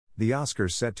The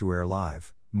Oscars set to air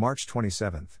live, March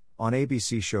 27. On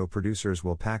ABC show producers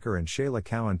Will Packer and Shayla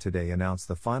Cowan today announced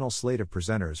the final slate of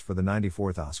presenters for the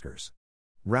 94th Oscars.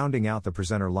 Rounding out the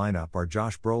presenter lineup are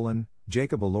Josh Brolin,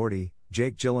 Jacob Elordi,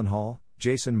 Jake Gyllenhaal,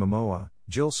 Jason Momoa,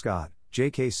 Jill Scott,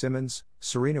 J.K. Simmons,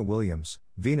 Serena Williams,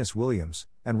 Venus Williams,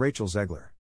 and Rachel Zegler.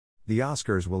 The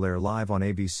Oscars will air live on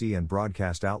ABC and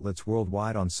broadcast outlets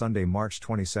worldwide on Sunday, March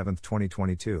 27,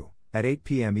 2022, at 8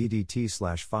 p.m.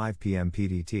 EDT/5 p.m.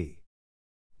 PDT.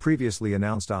 Previously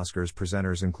announced Oscars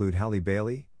presenters include Halle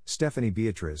Bailey, Stephanie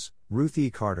Beatriz, Ruth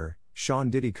E. Carter, Sean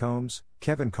Diddy Combs,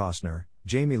 Kevin Costner,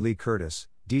 Jamie Lee Curtis,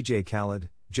 DJ Khaled,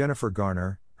 Jennifer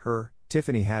Garner, Her,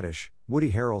 Tiffany Haddish,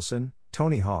 Woody Harrelson,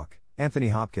 Tony Hawk, Anthony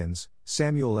Hopkins,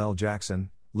 Samuel L. Jackson,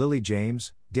 Lily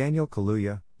James, Daniel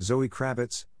Kaluuya, Zoe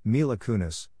Kravitz, Mila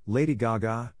Kunis, Lady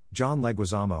Gaga, John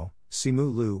Leguizamo,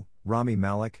 Simu Liu, Rami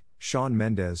Malek, Shawn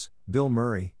Mendes, Bill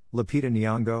Murray, Lupita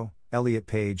Nyong'o, Elliot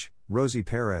Page, Rosie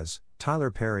Perez,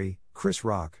 Tyler Perry, Chris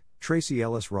Rock, Tracy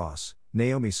Ellis Ross,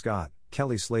 Naomi Scott,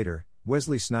 Kelly Slater,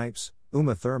 Wesley Snipes,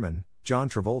 Uma Thurman, John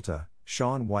Travolta,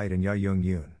 Shaun White and Ya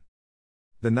Jung-yoon.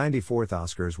 The 94th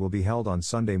Oscars will be held on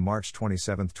Sunday, March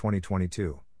 27,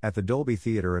 2022, at the Dolby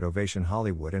Theatre at Ovation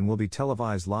Hollywood and will be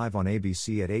televised live on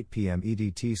ABC at 8 p.m.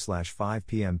 EDT/5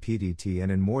 p.m. PDT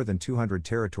and in more than 200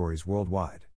 territories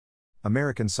worldwide.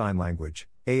 American Sign Language,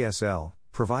 ASL,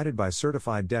 provided by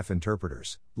certified deaf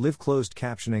interpreters. Live closed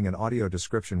captioning and audio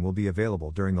description will be available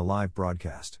during the live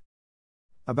broadcast.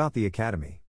 About the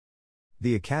Academy.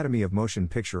 The Academy of Motion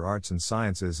Picture Arts and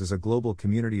Sciences is a global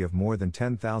community of more than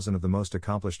 10,000 of the most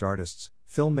accomplished artists,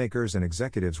 filmmakers and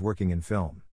executives working in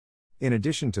film. In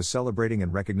addition to celebrating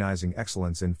and recognizing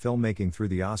excellence in filmmaking through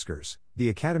the Oscars, the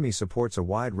Academy supports a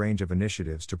wide range of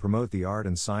initiatives to promote the art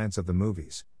and science of the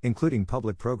movies, including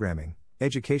public programming,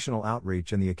 educational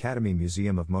outreach and the Academy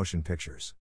Museum of Motion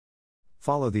Pictures.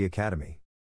 Follow the Academy.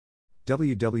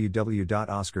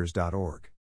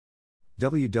 www.oscars.org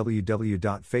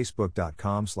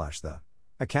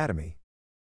www.facebook.com/the-academy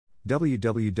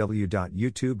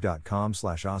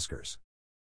www.youtube.com/Oscars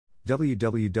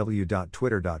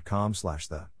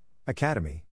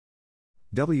www.twitter.com/the-academy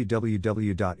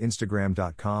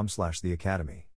www.instagram.com/the-academy